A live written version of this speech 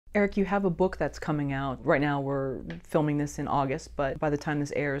Erik, you have a book that's coming out. Right now we're filming this in August, but by the time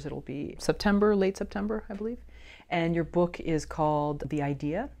this airs, it'll be September, late September, I believe. And your book is called The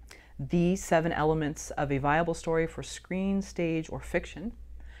Idea, The 7 Elements of a Viable Story for Screen, Stage, or Fiction.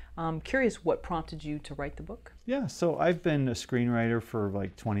 I'm curious what prompted you to write the book? Yeah, so I've been a screenwriter for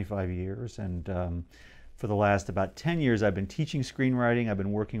like 25 years, and for the last about 10 years I've been teaching screenwriting. I've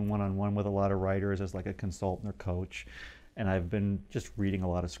been working one-on-one with a lot of writers as like a consultant or coach, and I've been just reading a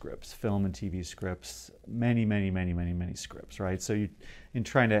lot of scripts, film and TV scripts, many scripts, right? So in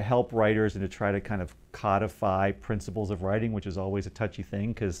trying to help writers and to try to kind of codify principles of writing, which is always a touchy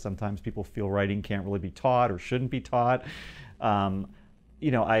thing because sometimes people feel writing can't really be taught or shouldn't be taught.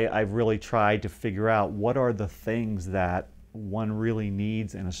 I've really tried to figure out what are the things that one really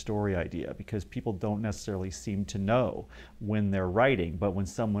needs in a story idea, because people don't necessarily seem to know when they're writing, but when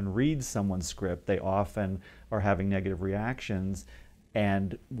someone reads someone's script, they often are having negative reactions.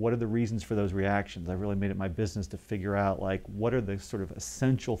 And what are the reasons for those reactions? I really made it my business to figure out like what are the sort of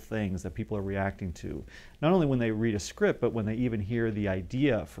essential things that people are reacting to, not only when they read a script, but when they even hear the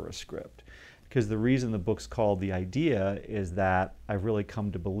idea for a script. Because the reason the book's called The Idea is that I've really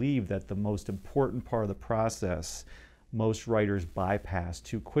come to believe that the most important part of the process most writers bypass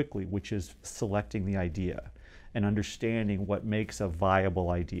too quickly, which is selecting the idea and understanding what makes a viable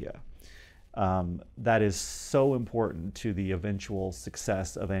idea. That is so important to the eventual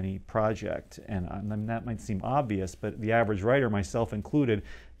success of any project. And I mean, that might seem obvious, but the average writer, myself included,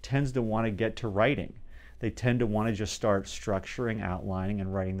 tends to want to get to writing. They tend to want to just start structuring, outlining,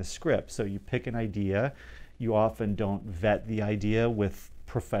 and writing the script. So you pick an idea. You often don't vet the idea with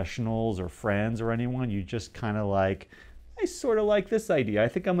professionals or friends or anyone. You just kind of like, I sort of like this idea. I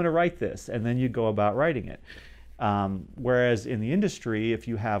think I'm going to write this. And then you go about writing it. Whereas in the industry, if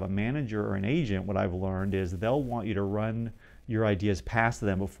you have a manager or an agent, what I've learned is they'll want you to run your ideas past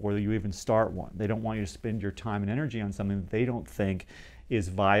them before you even start one. They don't want you to spend your time and energy on something that they don't think is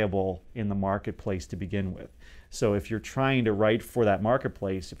viable in the marketplace to begin with. So if you're trying to write for that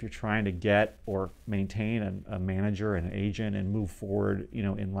marketplace, if you're trying to get or maintain a manager and an agent and move forward,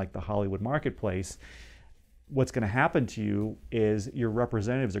 in like the Hollywood marketplace, what's going to happen to you is your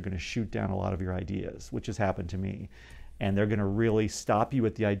representatives are going to shoot down a lot of your ideas, which has happened to me. And they're going to really stop you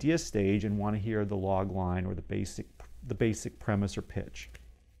at the idea stage and want to hear the log line or the basic premise or pitch.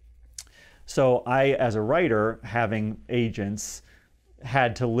 So I, as a writer, having agents,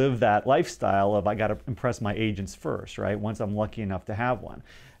 had to live that lifestyle of I got to impress my agents first, right? Once I'm lucky enough to have one.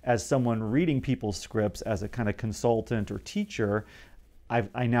 As someone reading people's scripts as a kind of consultant or teacher,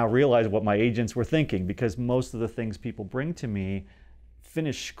 I now realize what my agents were thinking, because most of the things people bring to me,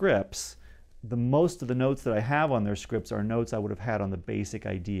 finished scripts, most of the notes that I have on their scripts are notes I would have had on the basic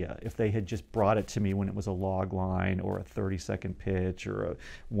idea if they had just brought it to me when it was a log line or a 30-second pitch or a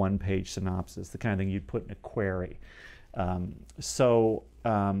one-page synopsis, the kind of thing you'd put in a query.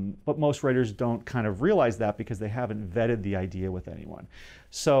 But most writers don't kind of realize that because they haven't vetted the idea with anyone.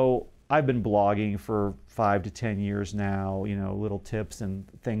 So I've been blogging for 5 to 10 years now, little tips and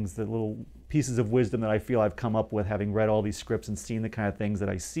things, the little pieces of wisdom that I feel I've come up with having read all these scripts and seen the kind of things that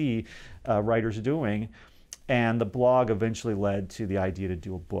I see writers doing. And the blog eventually led to the idea to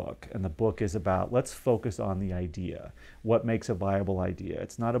do a book. And the book is about, let's focus on the idea. What makes a viable idea?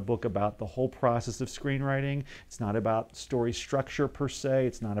 It's not a book about the whole process of screenwriting. It's not about story structure per se.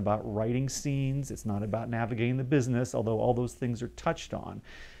 It's not about writing scenes. It's not about navigating the business, although all those things are touched on.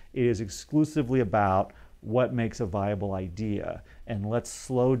 It is exclusively about what makes a viable idea. And let's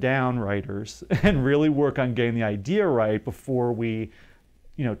slow down, writers, and really work on getting the idea right before we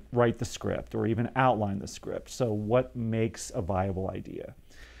write the script or even outline the script. So what makes a viable idea?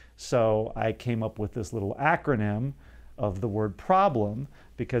 So I came up with this little acronym of the word problem,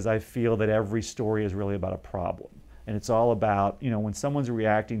 because I feel that every story is really about a problem. And it's all about, when someone's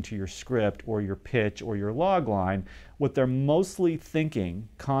reacting to your script or your pitch or your log line, what they're mostly thinking,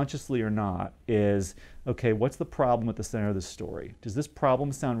 consciously or not, is, okay, what's the problem at the center of the story? Does this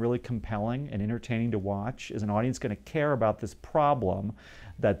problem sound really compelling and entertaining to watch? Is an audience going to care about this problem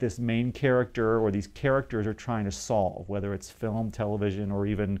that this main character or these characters are trying to solve, whether it's film, television, or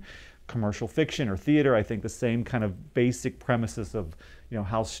even commercial fiction or theater? I think the same kind of basic premises of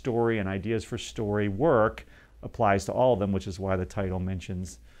how story and ideas for story work applies to all of them, which is why the title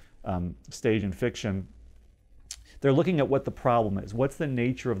mentions stage and fiction. They're looking at what the problem is. What's the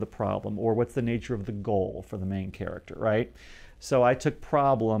nature of the problem, or what's the nature of the goal for the main character, right? So I took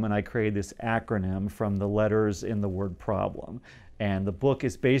problem and I created this acronym from the letters in the word problem. And the book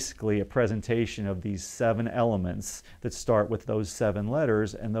is basically a presentation of these 7 elements that start with those 7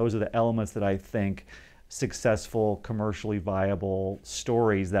 letters, and those are the elements that I think successful, commercially viable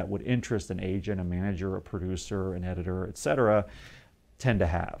stories that would interest an agent, a manager, a producer, an editor, etc., tend to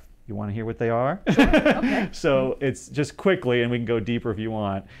have. You want to hear what they are? Sure. Okay. So it's just quickly, and we can go deeper if you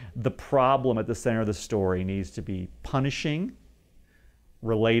want. The problem at the center of the story needs to be punishing,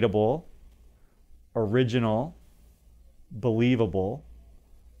 relatable, original, believable,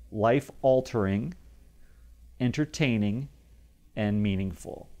 life-altering, entertaining, and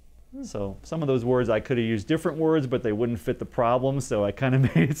meaningful. So some of those words, I could have used different words, but they wouldn't fit the problem, so I kind of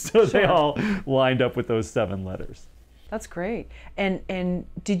made it so they all lined up with those 7 letters. That's great. And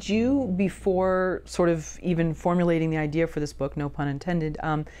did you, before sort of even formulating the idea for this book, no pun intended,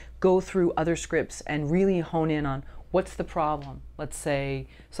 go through other scripts and really hone in on what's the problem? Let's say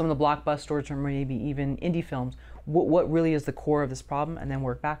some of the blockbusters or maybe even indie films. What really is the core of this problem, and then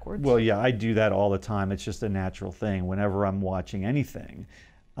work backwards? Well, yeah, I do that all the time. It's just a natural thing. Whenever I'm watching anything,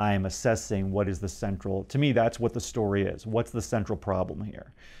 I am assessing what is the central, to me, that's what the story is. What's the central problem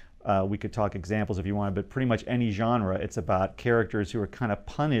here? We could talk examples if you want, but pretty much any genre, it's about characters who are kind of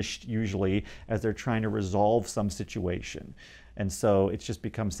punished usually as they're trying to resolve some situation. And so it's just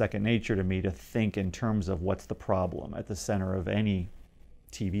become second nature to me to think in terms of what's the problem at the center of any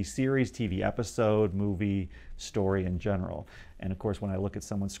TV series, TV episode, movie, story in general. And of course, when I look at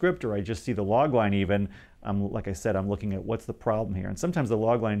someone's script or I just see the logline even, like I said, I'm looking at what's the problem here. And sometimes the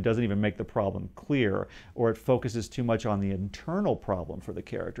logline doesn't even make the problem clear, or it focuses too much on the internal problem for the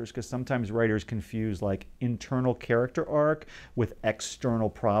characters, because sometimes writers confuse like internal character arc with external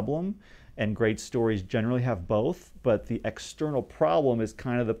problem. And great stories generally have both, but the external problem is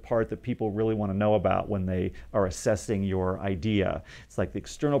kind of the part that people really want to know about when they are assessing your idea. It's like the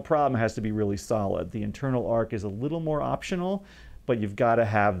external problem has to be really solid. The internal arc is a little more optional, but you've got to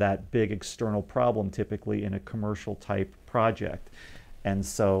have that big external problem typically in a commercial type project. And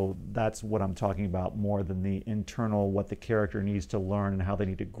so that's what I'm talking about more than the internal, what the character needs to learn and how they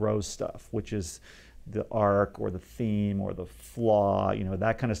need to grow stuff, which is the arc or the theme or the flaw, you know,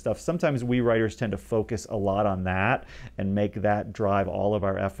 that kind of stuff. Sometimes we writers tend to focus a lot on that and make that drive all of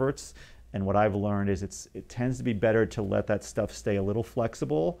our efforts. And what I've learned is it tends to be better to let that stuff stay a little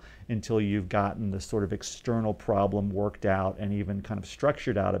flexible until you've gotten the sort of external problem worked out and even kind of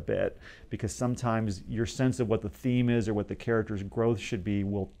structured out a bit, because sometimes your sense of what the theme is or what the character's growth should be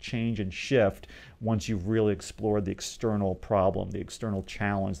will change and shift once you've really explored the external problem, the external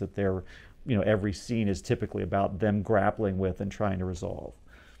challenge that they're, you know, every scene is typically about them grappling with and trying to resolve.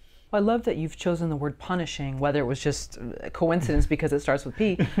 Well, I love that you've chosen the word punishing, whether it was just a coincidence because it starts with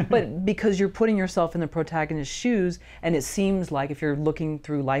P, but because you're putting yourself in the protagonist's shoes, and it seems like if you're looking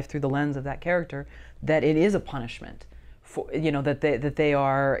through life through the lens of that character, that it is a punishment. For, you know, that they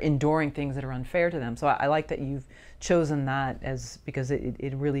are enduring things that are unfair to them. So I like that you've chosen that as, because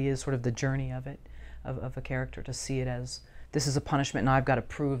it really is sort of the journey of it, of a character, to see it as, this is a punishment and I've got to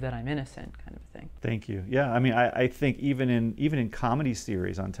prove that I'm innocent, kind of thing. Thank you. Yeah, I mean, I think even in comedy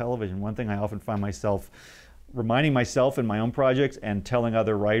series on television, one thing I often find myself reminding myself in my own projects and telling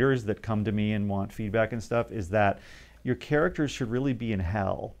other writers that come to me and want feedback and stuff is that your characters should really be in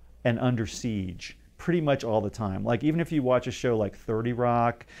hell and under siege pretty much all the time. Like, even if you watch a show like 30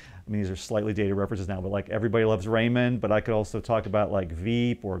 Rock, I mean, these are slightly dated references now, but like Everybody Loves Raymond, but I could also talk about like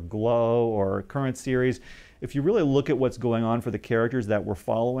Veep or Glow or current series. If you really look at what's going on for the characters that we're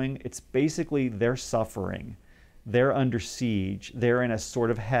following, it's basically they're suffering. They're under siege. They're in a sort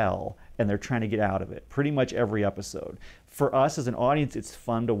of hell, and they're trying to get out of it pretty much every episode. For us as an audience, it's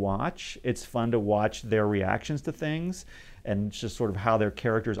fun to watch. It's fun to watch their reactions to things and just sort of how their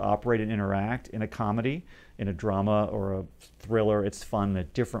characters operate and interact in a comedy, in a drama or a thriller. It's fun in a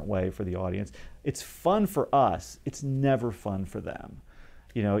different way for the audience. It's fun for us. It's never fun for them.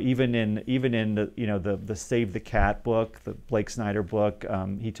 You know, even in the, you know, the Save the Cat book, the Blake Snyder book,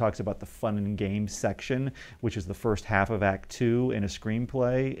 he talks about the fun and games section, which is the first half of Act 2 in a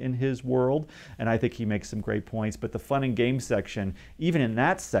screenplay in his world, and I think he makes some great points. But the fun and games section, even in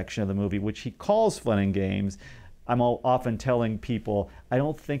that section of the movie, which he calls fun and games, I'm often telling people, I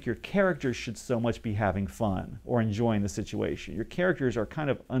don't think your characters should so much be having fun or enjoying the situation. Your characters are kind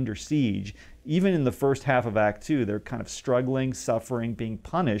of under siege. Even in the first half of Act 2, they're kind of struggling, suffering, being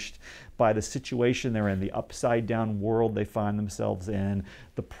punished by the situation they're in, the upside-down world they find themselves in,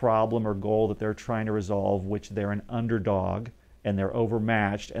 the problem or goal that they're trying to resolve, which they're an underdog and they're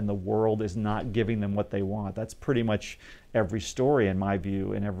overmatched and the world is not giving them what they want. That's pretty much every story, in my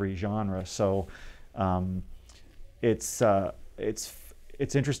view, in every genre. So it's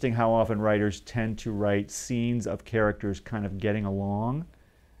interesting how often writers tend to write scenes of characters kind of getting along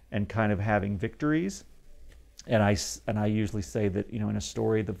and kind of having victories, And I usually say that, in a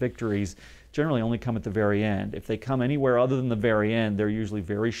story, the victories generally only come at the very end. If they come anywhere other than the very end, they're usually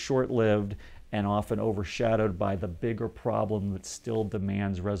very short-lived and often overshadowed by the bigger problem that still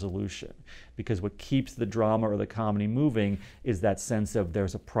demands resolution. Because what keeps the drama or the comedy moving is that sense of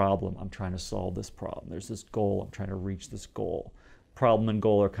there's a problem, I'm trying to solve this problem. There's this goal, I'm trying to reach this goal. Problem and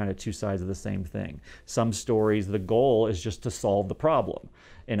goal are kind of two sides of the same thing. Some stories, the goal is just to solve the problem.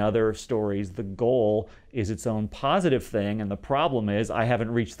 In other stories, the goal is its own positive thing, and the problem is I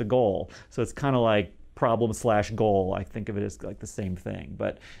haven't reached the goal. So it's kind of like problem/goal. I think of it as like the same thing.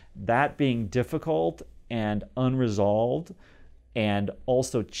 But that being difficult and unresolved, and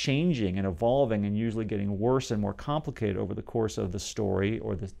also changing and evolving and usually getting worse and more complicated over the course of the story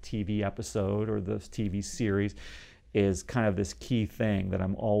or the TV episode or the TV series, is kind of this key thing that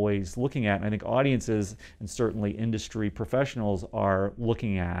I'm always looking at. And I think audiences and certainly industry professionals are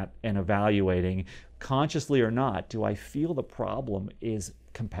looking at and evaluating, consciously or not, do I feel the problem is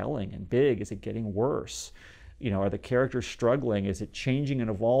compelling and big? Is it getting worse? Are the characters struggling? Is it changing and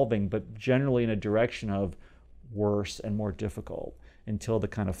evolving, but generally in a direction of worse and more difficult, until the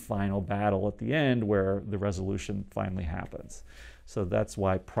kind of final battle at the end where the resolution finally happens. So that's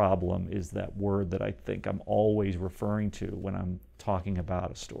why problem is that word that I think I'm always referring to when I'm talking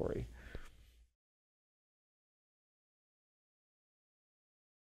about a story.